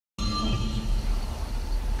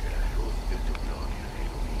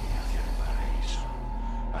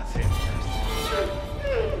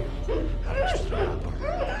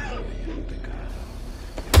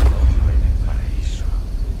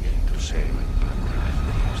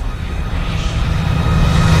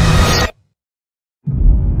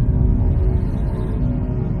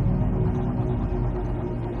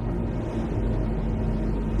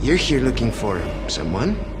you're here looking for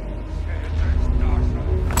someone?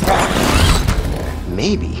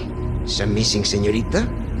 Maybe some missing señorita?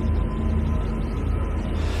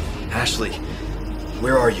 Ashley,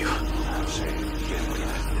 where are you?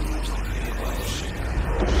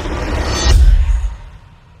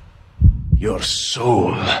 Your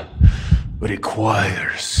soul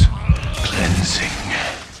requires cleansing.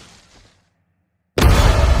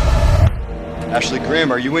 Ashley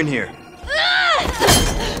Graham, are you in here?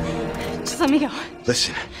 Just let me go.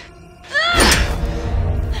 Listen.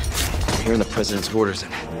 I'm hearing the president's orders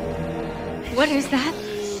and... What is that?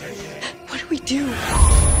 What do we do?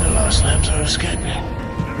 The lost lambs are escaping.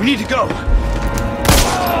 We need to go!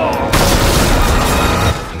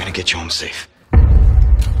 I'm gonna get you home safe.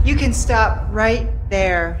 You can stop right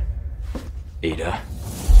there. Ada,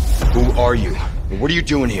 who are you? What are you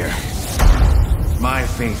doing here? My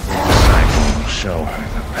faithful disciple will show her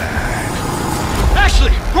the path.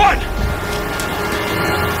 Ashley, run!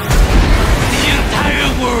 The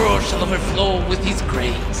entire world shall overflow with his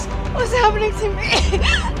grace. What's happening to me?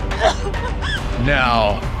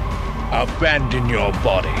 Now, abandon your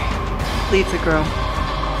body. Leave the girl.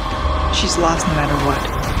 She's lost no matter what.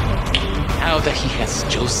 Now that he has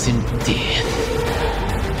chosen death.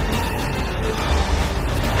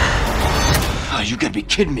 Oh, you gotta be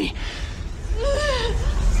kidding me.